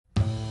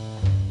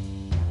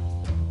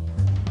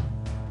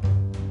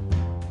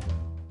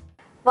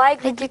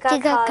Waheguru Ji Ka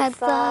Khalsa,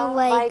 Khalsa,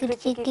 Waheguru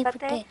Waheguru Ji Ji Ki Ki Fateh.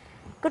 Fateh.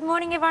 Good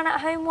morning everyone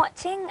at home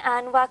watching,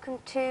 and welcome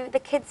to the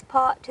kids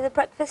part to the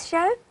breakfast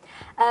show.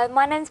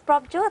 My name's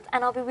Prabjot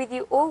and I'll be with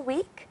you all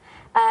week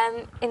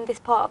in this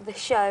part of the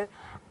show.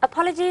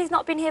 Apologies,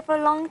 not been here for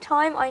a long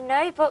time, I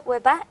know, but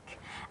we're back.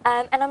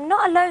 And I'm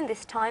not alone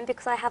this time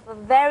because I have a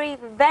very,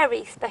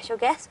 very special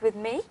guest with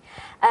me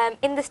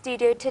in the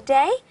studio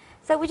today.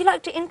 So would you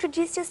like to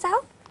introduce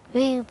yourself?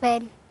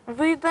 Reuben,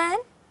 Reuben?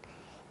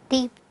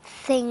 Deep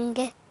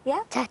Singh,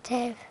 Yeah?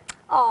 Tatev.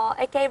 Oh,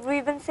 okay,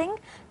 Reuben Singh,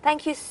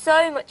 thank you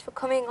so much for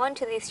coming on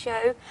to this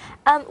show.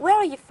 Where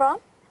are you from?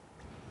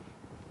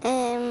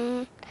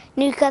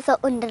 Newcastle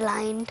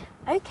underlined.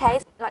 Okay,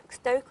 like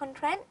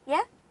Stoke-on-Trent,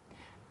 yeah?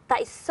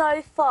 That is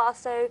so far,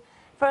 so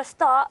for a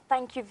start,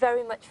 thank you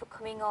very much for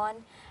coming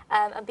on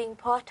and being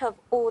part of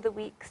all the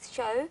week's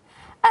show.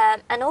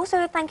 And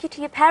also thank you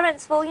to your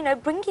parents for,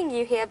 bringing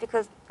you here,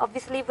 because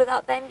obviously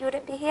without them you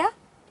wouldn't be here,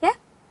 yeah?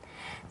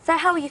 So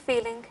how are you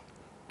feeling?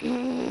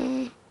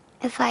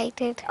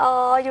 Excited.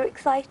 Oh, you're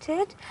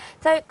excited?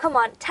 So come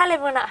on, tell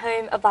everyone at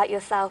home about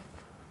yourself.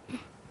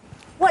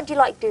 What do you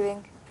like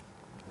doing?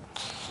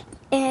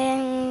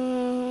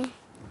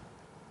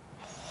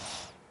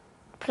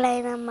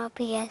 Playing on my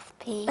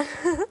PSP.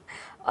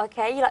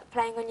 Okay, you like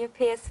playing on your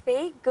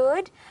PSP,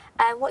 good.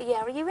 And what year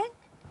are you in?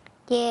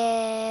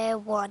 Year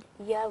 1.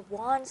 Year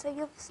 1, so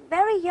you're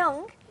very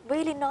young,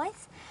 really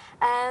nice.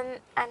 And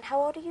how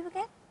old are you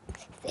again?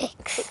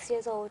 6. 6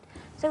 years old.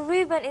 So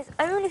Reuben is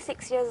only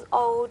 6 years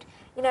old.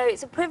 You know,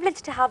 it's a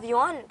privilege to have you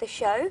on the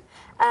show.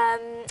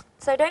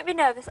 So don't be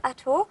nervous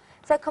at all.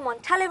 So come on,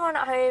 tell everyone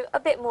at home a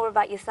bit more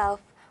about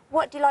yourself.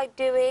 What do you like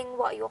doing?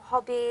 What are your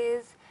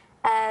hobbies?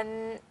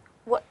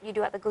 What you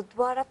do at the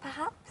Gurdwara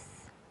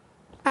perhaps?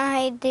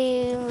 I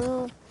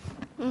do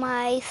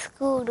my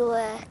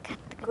schoolwork.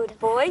 Good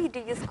boy, you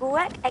do your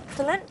schoolwork,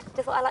 excellent,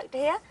 just what I like to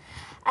hear.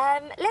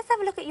 Let's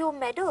have a look at your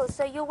medals.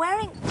 So you're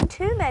wearing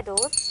 2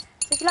 medals.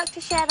 So if you'd like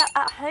to share that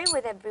at home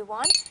with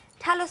everyone,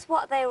 tell us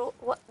what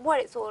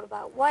it's all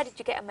about. Why did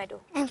you get a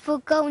medal? And for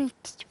going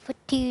for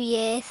 2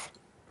 years.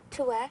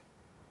 To where?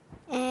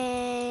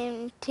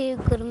 To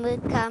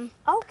Gurmukh camp.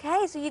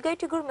 Okay, so you go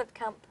to Gurmukh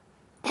camp.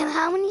 And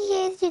how many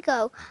years you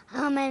go?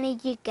 How many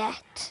you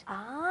get?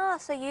 Ah,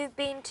 so you've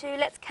been to,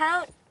 let's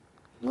count,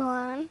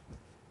 1,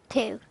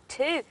 2.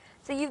 2.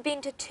 So you've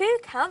been to 2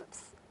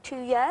 camps, 2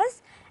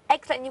 years.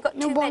 Excellent, you've got 2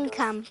 No, 1 medals.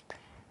 camp.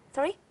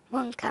 Sorry?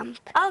 1 camp.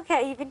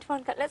 Okay, you've been to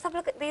 1 camp. Let's have a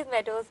look at these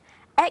medals.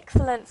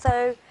 Excellent.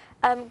 So,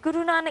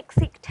 Guru Nanak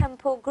Sikh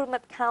Temple,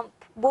 Gurmat Camp,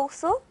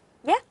 Warsaw.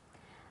 Yeah?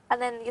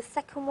 And then your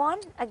second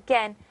one,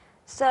 again.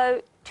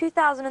 So,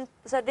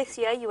 so this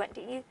year you went,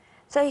 didn't you?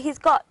 So he's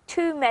got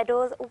 2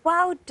 medals.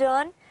 Well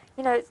done.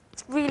 You know,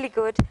 it's really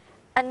good.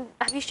 And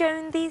have you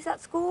shown these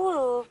at school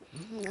or?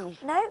 No.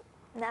 No?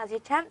 Now's your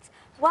chance.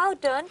 Well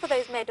done for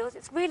those medals.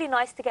 It's really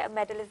nice to get a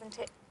medal, isn't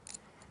it?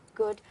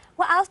 Good.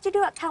 What else do you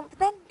do at camp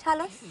then?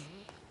 Tell us.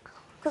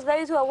 Because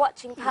those who are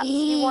watching, perhaps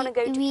you want to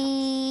go to camp.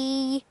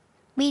 We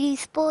do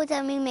sports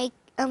and we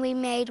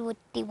made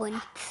roti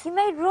once. You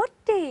made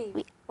roti?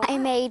 Wow. I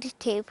made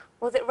 2.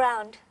 Was it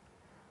round?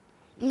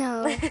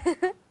 No.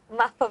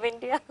 Map of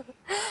India.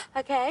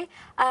 Okay.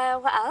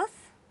 What else?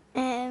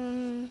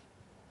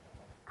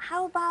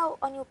 How about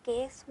on your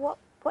case? What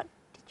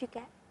did you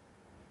get?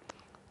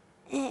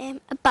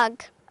 A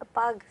bug. A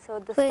bug. So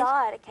the Wait.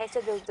 star. Okay,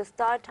 so the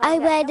star time. I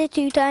wear it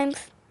 2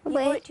 times. You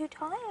wore it 2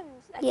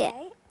 times. Okay. Yeah.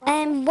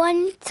 Okay.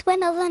 Once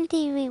when I was on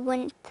TV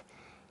once,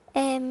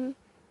 when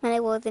I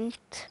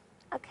wasn't.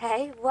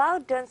 Okay, well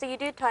done. So you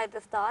do tie the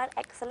star.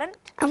 Excellent.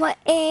 And what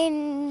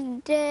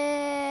in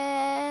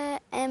the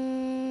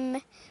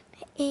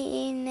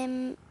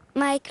in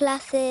my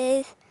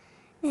classes,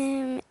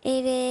 it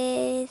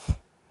is.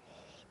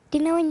 Do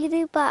you know when you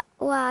do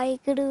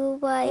Waheguru?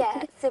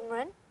 Yeah,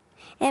 Simran.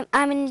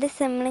 I'm in the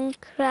Simran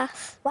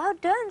class, Well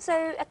done.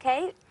 So,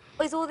 okay,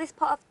 is all this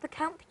part of the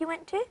camp you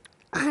went to?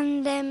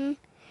 and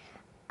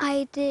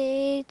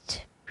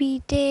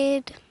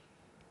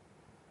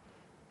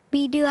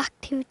we do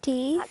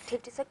activities.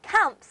 Activities. So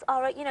camps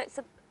are, it's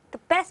the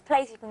best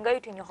place you can go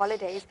to in your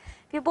holidays.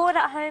 If you're bored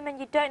at home and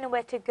you don't know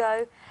where to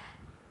go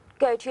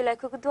to your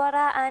local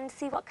Gurdwara and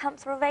see what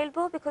camps are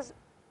available, because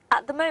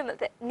at the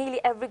moment nearly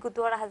every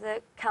Gurdwara has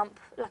a camp,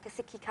 like a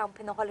Sikhi camp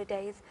in the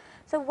holidays.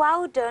 So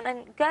well done,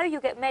 and go, you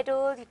get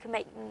medals, you can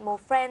make more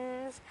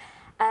friends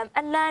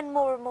and learn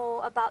more and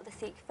more about the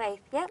Sikh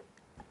faith, yeah?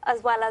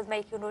 As well as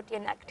making roti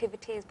and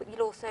activities, but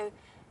you'll also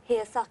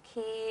hear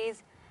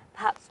Sakhis,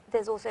 perhaps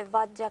there's also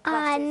Vajja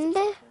classes.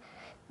 And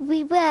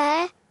we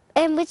wear,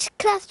 which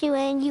class you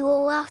in, you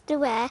all have to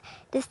wear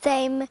the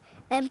same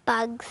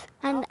bags.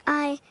 And Okay.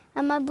 I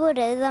and my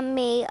brothers and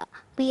me,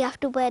 we have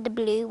to wear the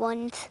blue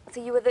ones.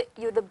 So you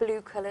were the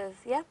blue colours,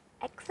 yeah?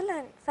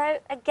 Excellent. So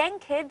again,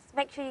 kids,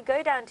 make sure you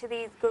go down to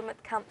these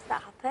Gurmat camps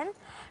that happen.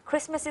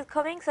 Christmas is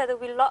coming, so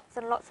there'll be lots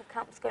and lots of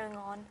camps going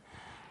on.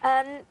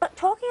 But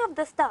talking of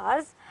the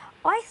stars,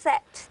 I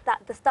set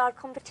the star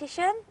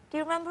competition. Do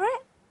you remember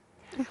it?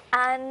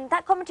 And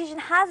that competition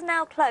has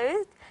now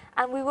closed,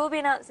 and we will be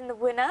announcing the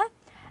winner.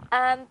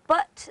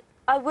 But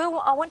I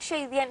want to show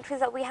you the entries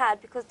that we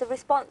had because the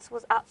response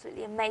was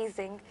absolutely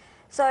amazing.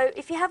 So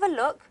if you have a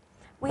look,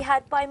 we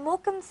had by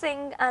Mokum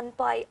Singh and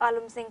by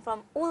Alam Singh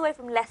from all the way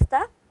from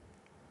Leicester.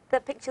 The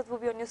pictures will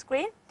be on your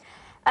screen.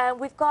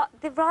 We've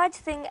got Divraj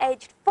Singh,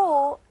 aged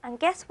 4, and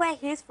guess where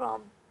he's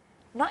from?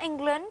 Not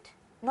England,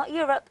 not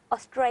Europe,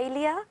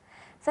 Australia.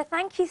 So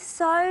thank you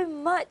so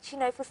much,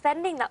 for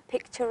sending that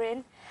picture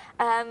in.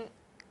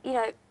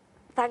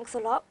 Thanks a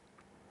lot.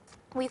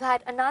 We've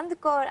had Anand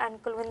Kaur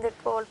and Kulwinder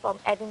Kaur from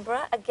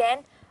Edinburgh,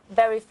 again,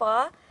 very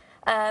far.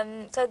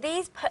 So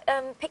these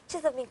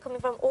pictures have been coming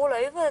from all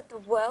over the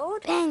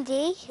world.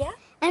 Benji? Yeah?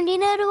 And you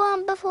know the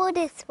one before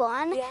this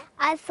one? Yeah.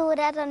 I saw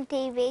that on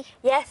TV.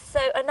 Yes,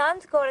 so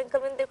Anand Kaur and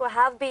Kulwinder Kaur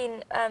have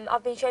been,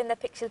 I've been showing their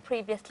pictures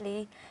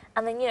previously,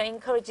 and then,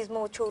 encourages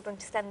more children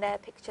to send their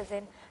pictures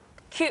in.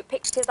 Cute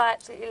pictures, I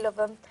absolutely love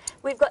them.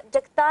 We've got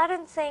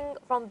Jagtaran Singh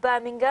from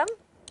Birmingham,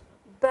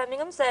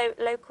 so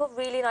local,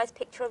 really nice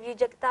picture of you,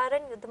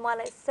 Jagtaran, with the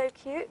mala, it's so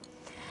cute.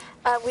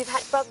 We've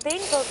had Prabdeen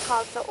from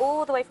Khalsa,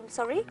 all the way from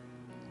Surrey.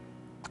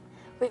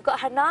 We've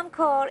got Hanan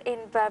Kaur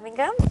in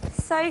Birmingham,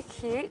 so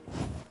cute.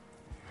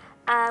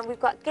 And we've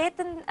got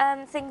Ketan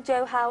Singh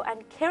Johau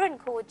and Kiran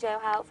Kaur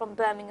Johau from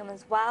Birmingham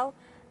as well,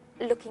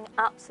 looking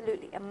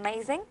absolutely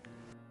amazing.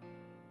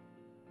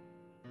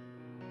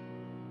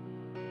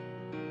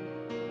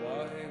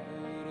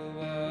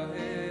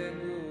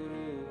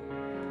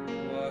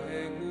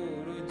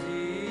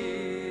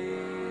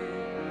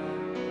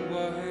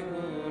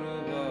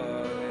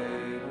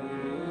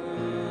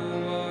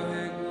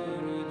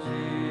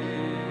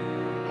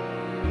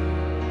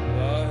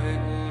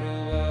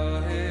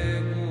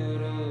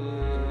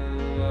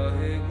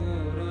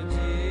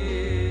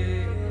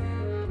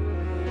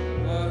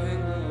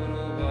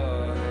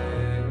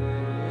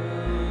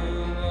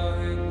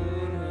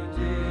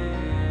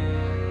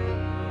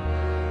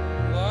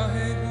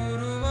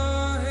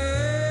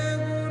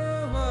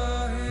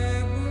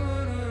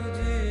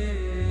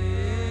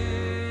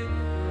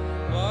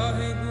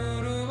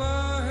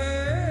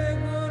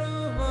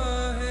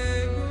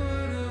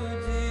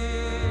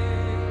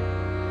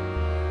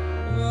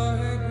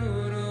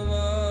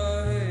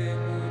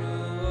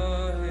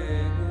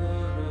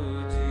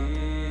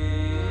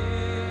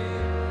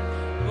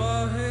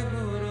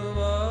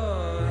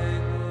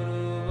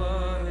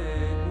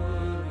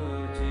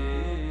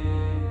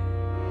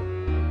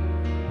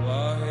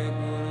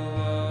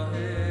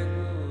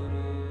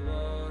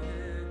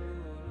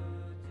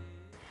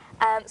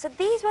 So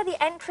these were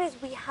the entries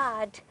we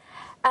had.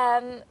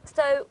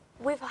 So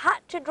we've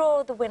had to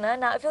draw the winner.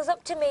 Now, if it was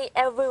up to me,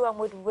 everyone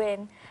would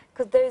win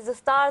because the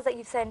stars that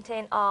you sent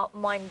in are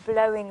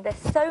mind-blowing. They're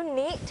so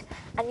neat,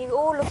 and you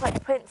all look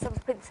like prince and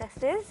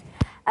princesses.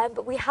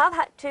 But we have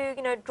had to,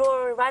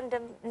 draw a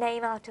random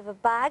name out of a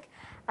bag,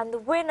 and the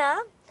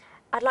winner,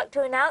 I'd like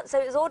to announce.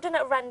 So it was all done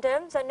at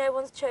random, so no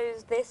one's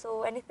chose this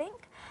or anything.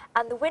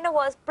 And the winner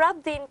was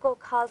Prabdeen Kaur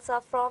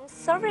Khalsa from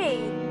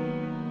Surrey.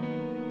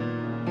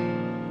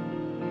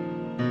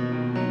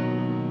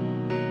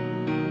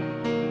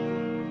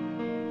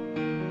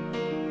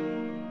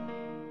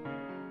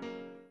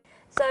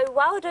 So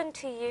well done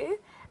to you.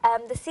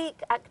 The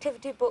Seek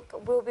activity book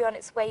will be on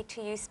its way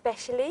to you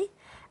specially.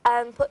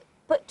 But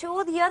to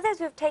all the others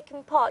who have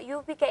taken part,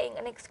 you'll be getting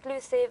an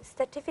exclusive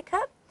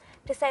certificate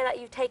to say that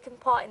you've taken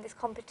part in this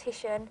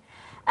competition.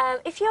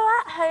 If you're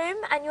at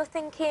home and you're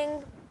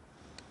thinking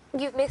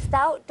you've missed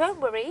out, don't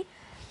worry.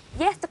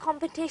 Yes, the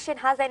competition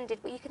has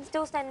ended, but you can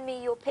still send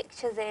me your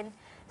pictures in.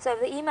 So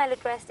the email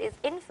address is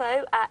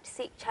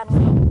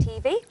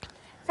info@seekchannel.tv.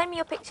 Send me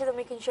your pictures and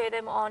we can show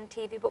them on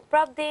TV. But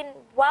Prabdeen,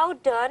 well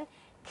done.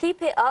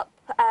 Keep it up,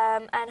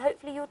 and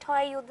hopefully you'll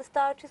tie the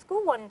star to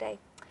school one day.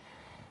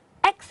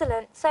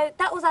 Excellent. So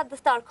that was at the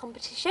star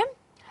competition.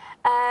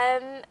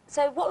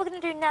 So what we're going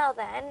to do now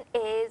then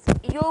is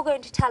you're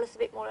going to tell us a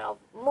bit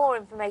more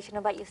information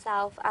about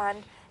yourself,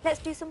 and let's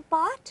do some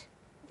part.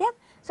 Yep.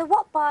 So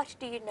what part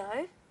do you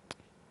know?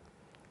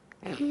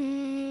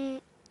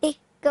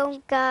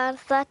 Ikankar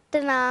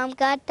Satnam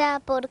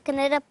Gata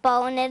Purkanera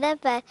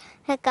Paunera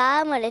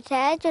Hakamara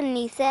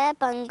Tajunisa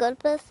Pangal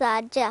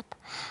Prasajap.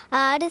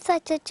 Adi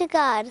such a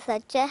chigar,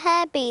 such a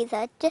happy,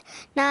 such a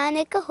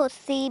Nanika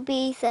Hossi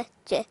be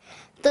such a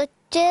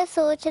Tuche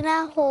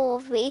Sochana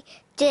Hovi,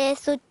 Je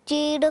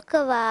Suchi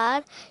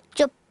Dukavar,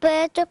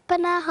 Chuppe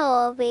Chupana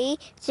Hovi,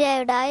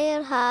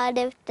 Jedayar Hard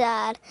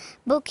Iftar,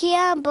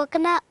 Bukia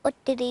Bukana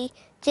Uttiri.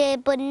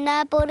 जे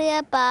बुन्ना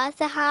पुरिया पास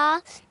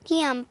हाँ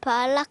कि हम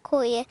पाला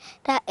खोए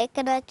ता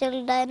एकना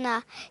चलदा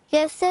ना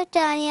कैसे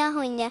चानिया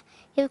हुईया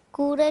ये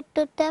कूड़े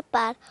टूटे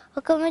पार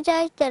हुक्म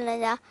जाए चलना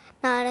जा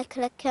नानक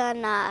रखा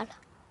नार.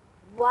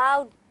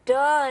 Wow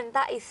done,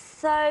 that is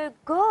so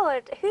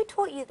good. Who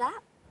taught you that?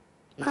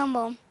 My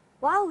mom.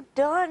 Wow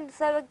done.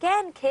 So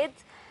again,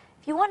 kids,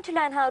 if you want to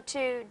learn how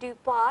to do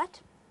part,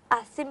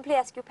 simply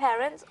ask your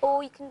parents,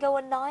 or you can go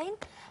online,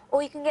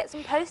 or you can get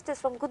some posters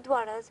from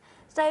Gurdwaras.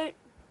 So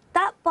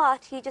that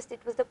part he just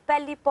did was the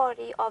belly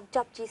body of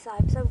Japji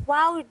Sahib. So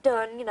well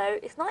done,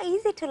 it's not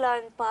easy to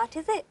learn part,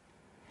 is it?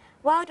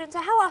 Well done. So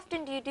how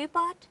often do you do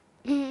Path?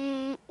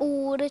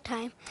 All the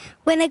time.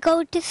 When I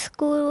go to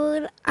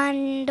school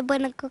and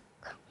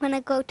when I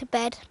go to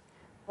bed.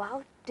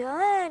 Well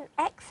done.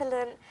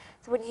 Excellent.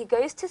 So when he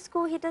goes to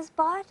school, he does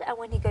Path, and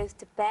when he goes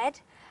to bed.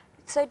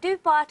 So do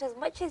Path as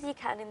much as you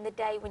can in the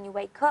day when you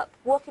wake up,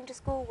 walking to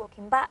school,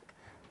 walking back,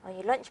 on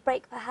your lunch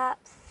break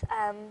perhaps,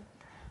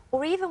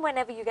 or even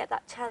whenever you get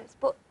that chance.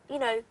 But, you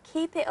know,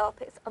 keep it up.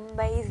 It's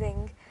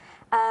amazing.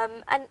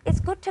 And it's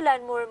good to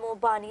learn more and more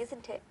Bani,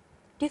 isn't it?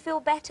 Do you feel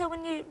better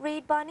when you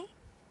read Bani?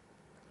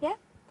 Yeah?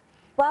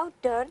 Well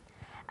done.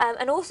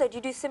 And also, do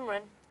you do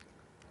Simran?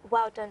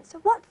 Well done. So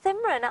what's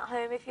Simran at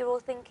home if you're all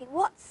thinking,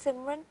 what's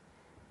Simran?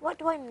 What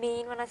do I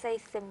mean when I say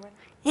Simran?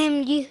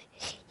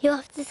 You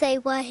have to say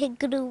Waheguru,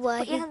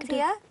 Put your hands Waheguru.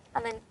 here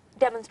and then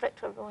demonstrate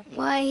to everyone.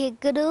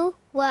 Waheguru,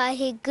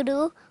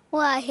 Waheguru,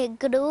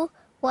 Waheguru,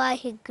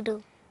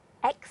 Waheguru.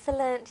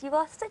 Excellent. You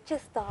are such a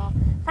star.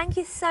 Thank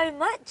you so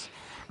much.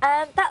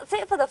 That's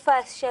it for the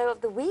first show of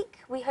the week.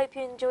 We hope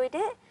you enjoyed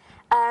it.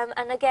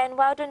 And again,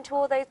 well done to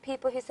all those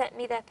people who sent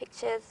me their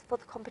pictures for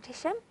the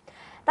competition.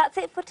 That's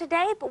it for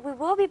today, but we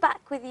will be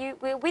back with you.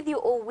 We're with you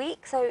all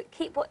week, so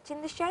keep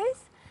watching the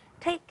shows.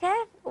 Take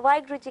care.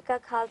 Waheguru Ji Ka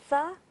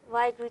Khalsa,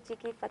 Waheguru Ji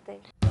Ki Fateh.